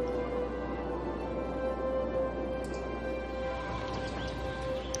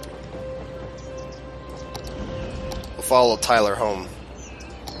 We'll follow Tyler home.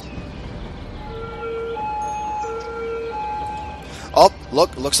 Oh,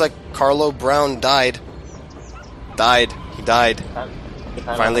 look, looks like Carlo Brown died. He died. He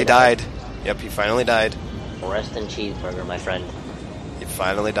Finally died. Yep, he finally died. Rest in cheeseburger, my friend. He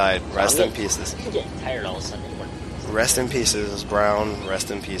finally died. Rest in pieces. I'm getting tired all of a sudden. Rest in pieces, Brown.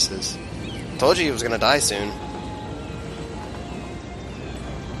 Rest in pieces. Told you he was gonna die soon.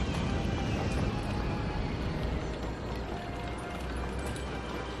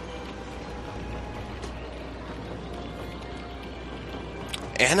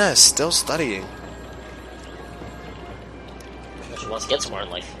 Anna is still studying. She wants to get somewhere in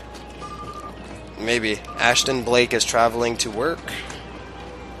life. Maybe. Ashton Blake is traveling to work.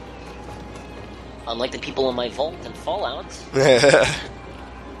 Unlike the people in my vault and Fallout, Well,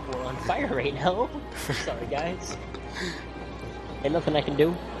 we're on fire right now. Sorry, guys. Ain't nothing I can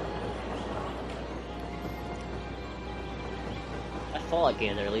do. That Fallout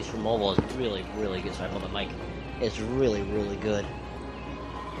game there, at least for mobile, is really, really good. So I love it, Mike. It's really, really good.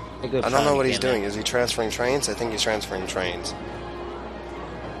 A good I don't know what he's game, doing. man. Is he transferring trains? I think he's transferring trains.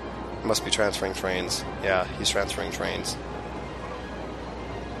 Must be transferring trains. Yeah, he's transferring trains.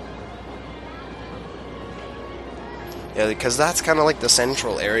 Yeah, because that's kind of like the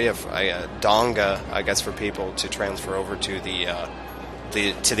central area of Donga, I guess, for people to transfer over to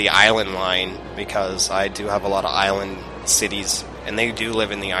the island line. Because I do have a lot of island cities and they do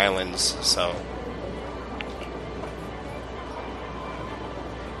live in the islands, so...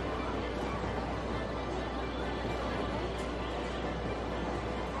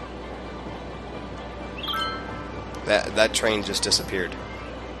 That train just disappeared.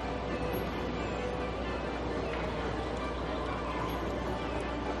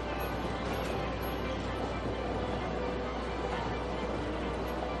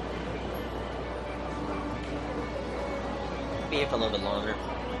 Be here for a little bit longer.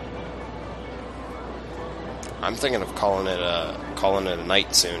 I'm thinking of calling it a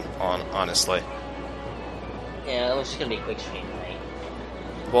night soon. Honestly. Yeah, it was just gonna be a quick stream tonight.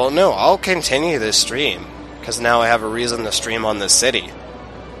 Well, no, I'll continue this stream because now I have a reason to stream on this city.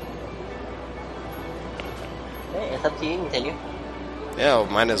 Hey, it's up to you. Continue. Yeah, well,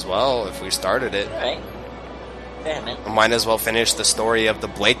 might as well if we started it. All right. Yeah, man. Might as well finish the story of the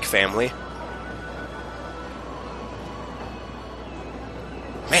Blake family.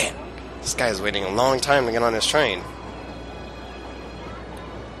 Man, this guy's waiting a long time to get on his train.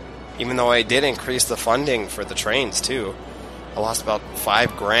 Even though I did increase the funding for the trains, too. I lost about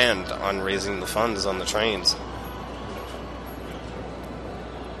 $5,000 on raising the funds on the trains.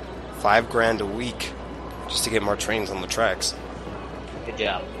 $5,000 a week just to get more trains on the tracks. Good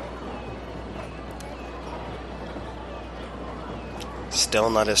job. Still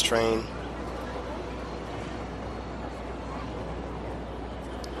not his train.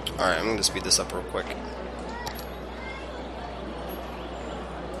 Alright, I'm gonna speed this up real quick.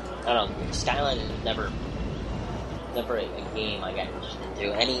 I don't know. Skyline is never a game I got interested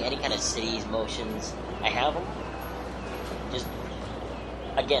into. Any kind of cities, motions, I have them. Just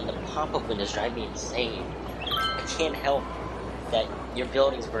again, the pop-up windows drive me insane. I can't help that your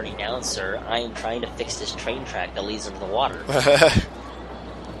building's burning down, sir. I am trying to fix this train track that leads into the water. I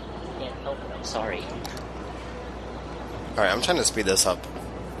can't help it. I'm sorry. Alright, I'm trying to speed this up.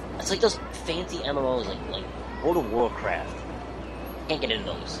 It's like those fancy MMOs, like World of Warcraft. Can't get into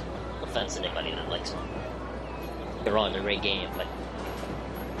those. No offense to anybody that likes them. They're wrong, they're a great game, but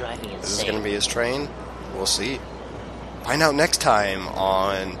driving insane. Is this going to be his train? We'll see. Find out next time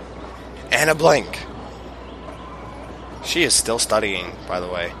on Anna Blank. She is still studying, by the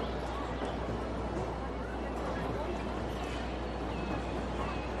way.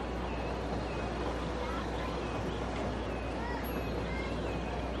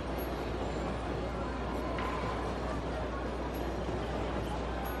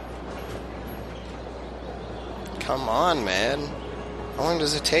 Come on, man. How long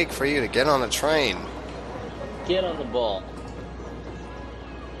does it take for you to get on a train? Get on the ball.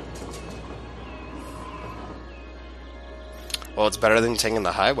 Well, it's better than taking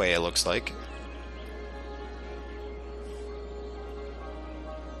the highway, it looks like.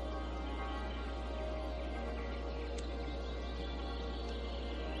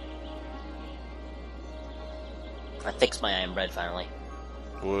 I fixed my iron bread finally.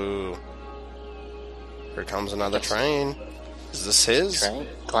 Woo. Here comes another train. Is this his? Train?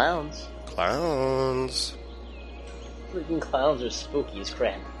 Clowns. Clowns. Freaking clowns are spooky as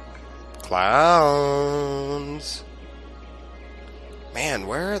crap. Clowns. Man,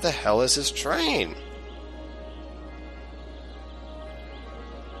 where the hell is his train?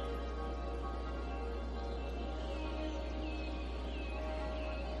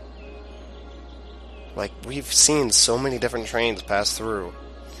 Like, we've seen so many different trains pass through.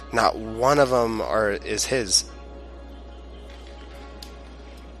 Not one of them is his.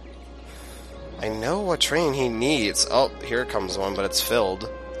 I know what train he needs. Oh, here comes one, but it's filled.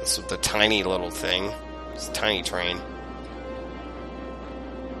 It's the tiny little thing. It's a tiny train.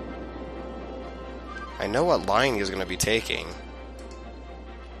 I know what line he's going to be taking.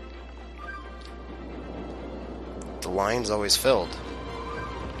 The line's always filled.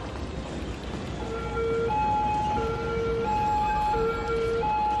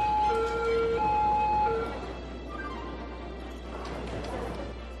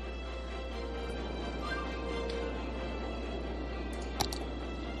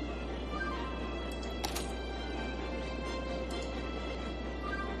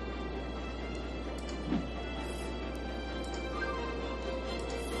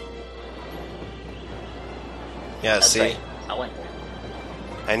 Yeah, That's see? right. I went there.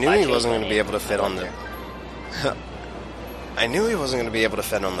 I knew he wasn't going to be able to fit on the... I knew he wasn't going to be able to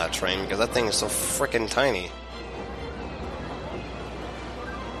fit on that train because that thing is so frickin' tiny.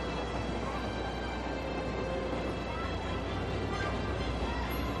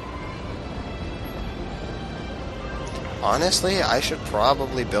 Honestly, I should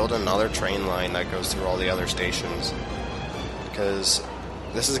probably build another train line that goes through all the other stations. Because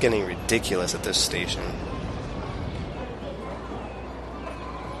this is getting ridiculous at this station.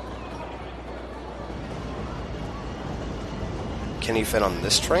 can he fit on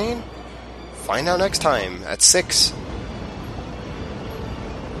this train? Find out next time at 6.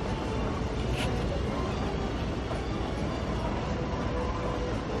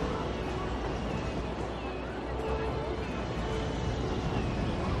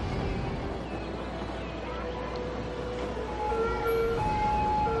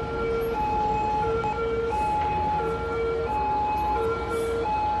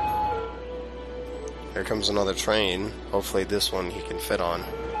 Here comes another train. Hopefully this one he can fit on.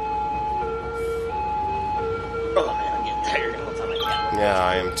 Oh man, I'm getting tired all the time I can. Yeah,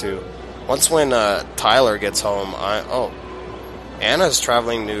 I am too. Once when Tyler gets home, Anna's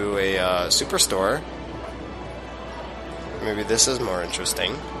traveling to a superstore. Maybe this is more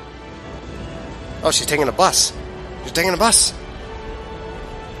interesting. Oh, she's taking a bus. She's taking a bus.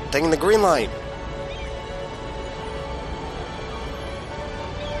 Taking the green line.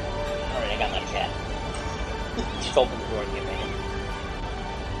 Alright, I got my cat. Just open the door and get ready.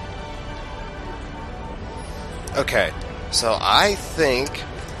 Okay, so I think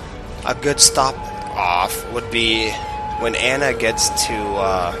a good stop off would be when Anna gets to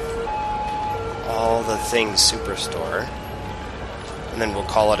All the Things Superstore, and then we'll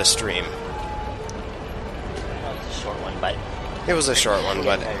call it a stream. Oh, it's a short one, but It was a short one,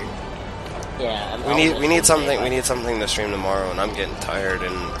 but yeah, we need something to stream tomorrow, and I'm getting tired,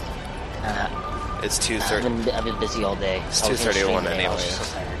 and it's 2:30. I've been busy all day. It's I was gonna 2:31 stream today, I was anyways.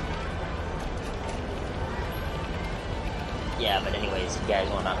 so tired. Yeah, but anyways, you guys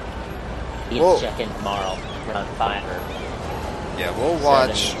wanna check in tomorrow around 5 or Yeah, we'll 7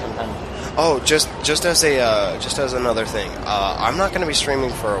 watch. sometime. Oh, just as another thing, I'm not going to be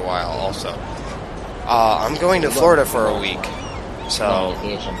streaming for a while. Also, I'm going to Florida for a week, so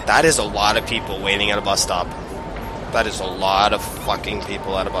that is a lot of people waiting at a bus stop. That is a lot of fucking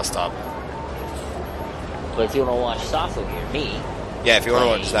people at a bus stop. But if you want to watch Safu here, me, Yeah, if you want to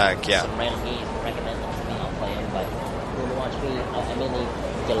play watch Zach, yeah. some random games, recommend them to me, I'll play them. But if you want to watch me, I mainly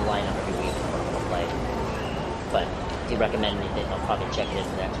get a lineup every week and I'll play. But if you recommend anything, I'll probably check it in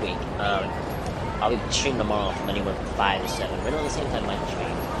for next week. I'll be streaming tomorrow from anywhere from 5 to 7, right around the same time Michael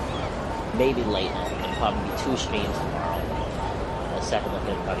streams. Maybe late night. There'll probably be 2 streams tomorrow. The second one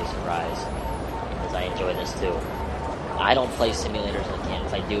will probably surprise, because I enjoy this too. I don't play simulators like him.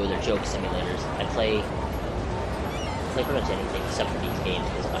 If I do, they're joke simulators. I play pretty much anything except for these games,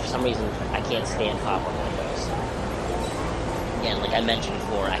 because for some reason I can't stand pop on windows. Again, like I mentioned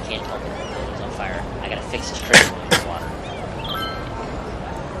before, I can't tell when the building's on fire. I gotta fix this crate in the water.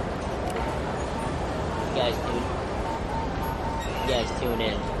 You guys tune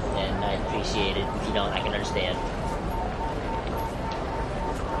in, and I appreciate it. If you don't, I can understand.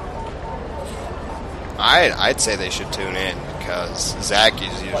 I'd say they should tune in because Zach is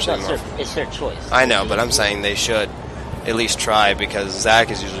Well, usually no, more. it's their choice. I know, but I'm saying they should at least try because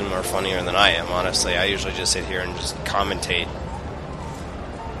Zach is usually more funnier than I am. Honestly, I usually just sit here and just commentate.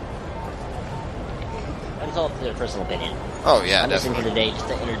 It's all up to their personal opinion. Oh yeah, I'm listening definitely. here today just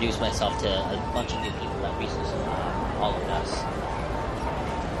to introduce myself to a bunch of new people that recently followed us.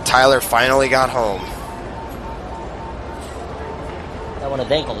 Tyler finally got home. I want to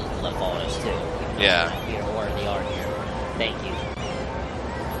thank all those people that followed us too. Yeah. Here or they are here. Thank you.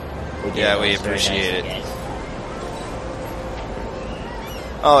 Yeah, we It's very appreciate it. nice of you guys.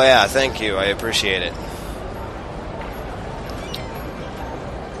 Oh yeah, thank you. I appreciate it.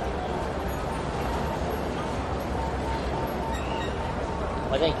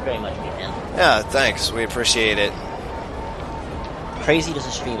 Well, thank you very much, man. Yeah, thanks. We appreciate it. Crazy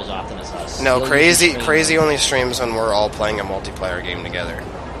doesn't stream as often as us. No, He'll crazy usually stream Crazy only streams when we're all playing a multiplayer game together.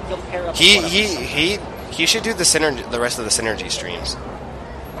 He'll pair up with one of us. He should do the rest of the synergy streams.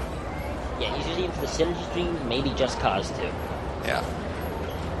 Yeah, he's usually in for the synergy streams, maybe Just Cause too. Yeah.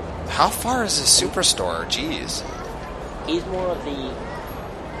 How far is this superstore? Jeez. He's more of the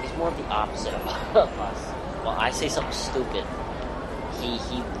opposite of us. Well, I say something stupid.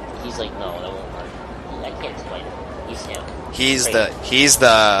 He's like, no, that won't work. I can't explain it. He's him. He's Crazy.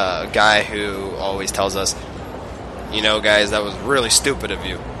 the guy who always tells us, you know, guys, that was really stupid of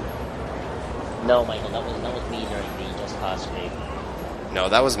you. No, Michael, that was me during the Just Cause stream. No,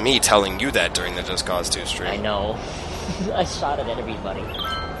 that was me telling you that during the Just Cause 2 stream. I know. I shot it at everybody. We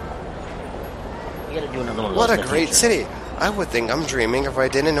gotta do another one of What those a in the great future. city. I would think I'm dreaming if I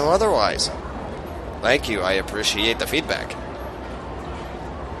didn't know otherwise. Thank you. I appreciate the feedback.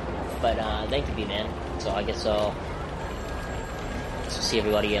 But thank you, B-Man. So I guess I'll see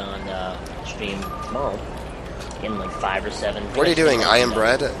everybody on stream tomorrow in like 5 or 7. What are you doing? I Am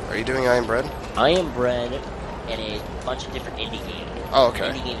Bread? Are you doing I Am Bread? I Am Bread and a bunch of different indie games. Oh, okay.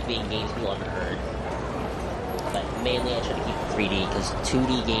 Indie games being games people haven't heard. but mainly I try to keep it 3D because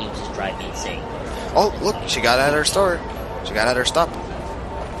 2D games just drive me insane. Oh, look, she got at her store. She got at her stop.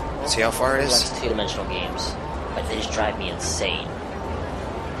 See how far it is? That's two-dimensional games, but they just drive me insane.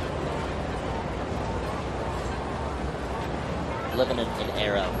 We live in an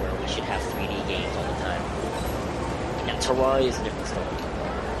era where we should have 3D games all the time. Now, Terraria is a different story.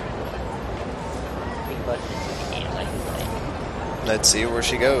 Big budget 3D games I can play. Let's see where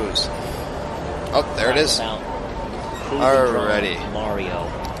she goes. Oh, there it is. Alrighty. Mario.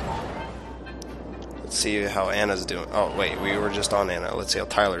 Let's see how Anna's doing. Oh, wait, we were just on Anna. Let's see how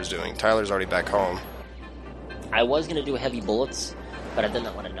Tyler's doing. Tyler's already back home. I was going to do heavy bullets, but I've done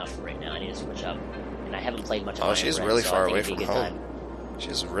that one enough for right now. I need to switch up. And I haven't played much of Oh, she's Iron really Red, far so away from home.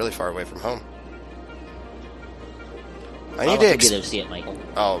 She's really far away from home. I need to see it, Michael.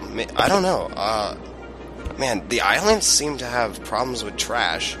 Oh, I don't know. Man, the islands seem to have problems with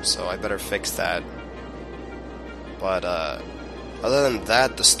trash, so I better fix that. But other than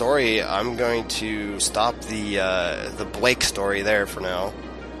that, the story, I'm going to stop the Blake story there for now.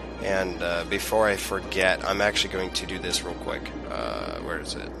 And before I forget, I'm actually going to do this real quick. Where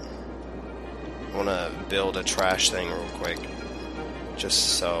is it? I want to build a trash thing real quick,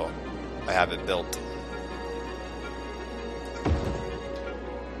 just so I have it built.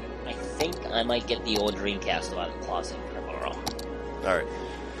 I think I might get the old Dreamcast out of the closet tomorrow. Alright.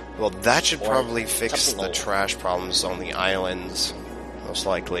 Well, that should Or probably fix something the old. trash problems on the islands, most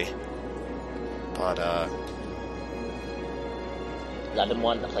likely. But, I've been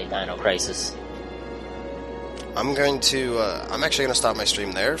wanting to play Dino Crisis. I'm actually going to stop my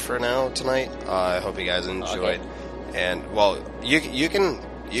stream there for now tonight. I hope you guys enjoyed. Okay. And, well, you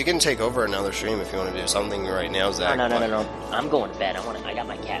can take over another stream if you want to do something right now, Zach. No. I'm going to bed. I got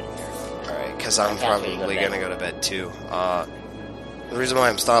my cat in there. Alright, because I'm My cat's ready probably to go to going to go to bed too. The reason why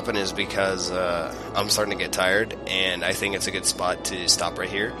I'm stopping is because I'm starting to get tired, and I think it's a good spot to stop right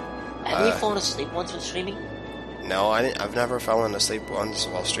here. Have you fallen asleep once when streaming? No, I've never fallen asleep once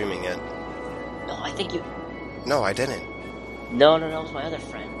while streaming it. No, I think you... No, I didn't. No, that was my other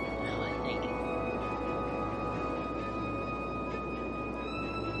friend. No, I think...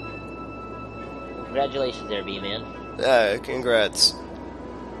 Congratulations there, B-Man. Yeah, congrats.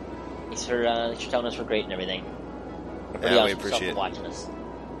 Thanks for telling us we're great and everything. Yeah, we appreciate it. For watching us.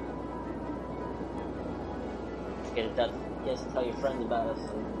 Just get it done. You guys can tell your friends about us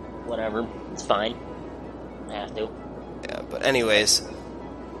and whatever. It's fine. I have to. Yeah, but anyways,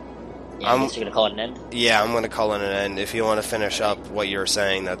 Yeah, I guess you're gonna call it an end? yeah, I'm gonna call it an end. If you want to finish up what you were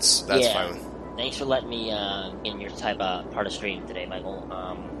saying, that's Yeah. fine. Thanks for letting me in your type of part of stream today, Michael.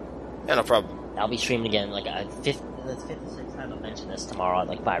 Yeah, no problem. I'll be streaming again, like that's 56th time I've mentioned this tomorrow at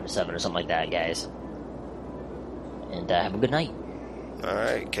like 5 or 7 or something like that, guys. And have a good night.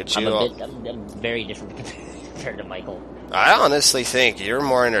 Alright, catch I'm you all. I'm very different compared to Michael. I honestly think you're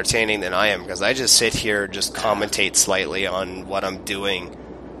more entertaining than I am, because I just sit here, just commentate slightly on what I'm doing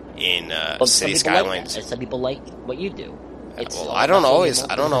in Well, City some people Skylines. Like that. Some people like what you do. It's Well, all I don't about always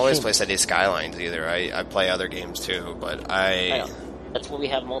streaming. play City Skylines either. I play other games too, but I know. That's why we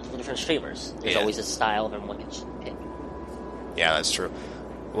have multiple different streamers. There's Yeah. always a style of everyone can pick. Yeah, that's true.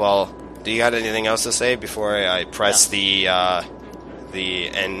 Well, do you got anything else to say before I press the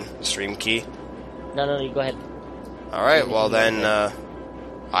end stream key? No, you go ahead. All right. Well then,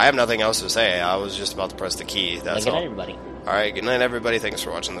 I have nothing else to say. I was just about to press the key. That's Good all. night, everybody. All right. Good night, everybody. Thanks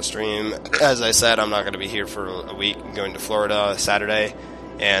for watching the stream. As I said, I'm not going to be here for a week. I'm going to Florida Saturday,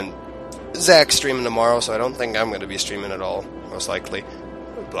 and Zach's streaming tomorrow, so I don't think I'm going to be streaming at all, most likely.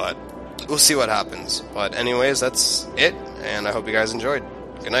 But we'll see what happens. But anyways, that's it, and I hope you guys enjoyed.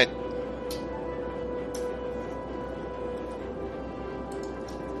 Good night.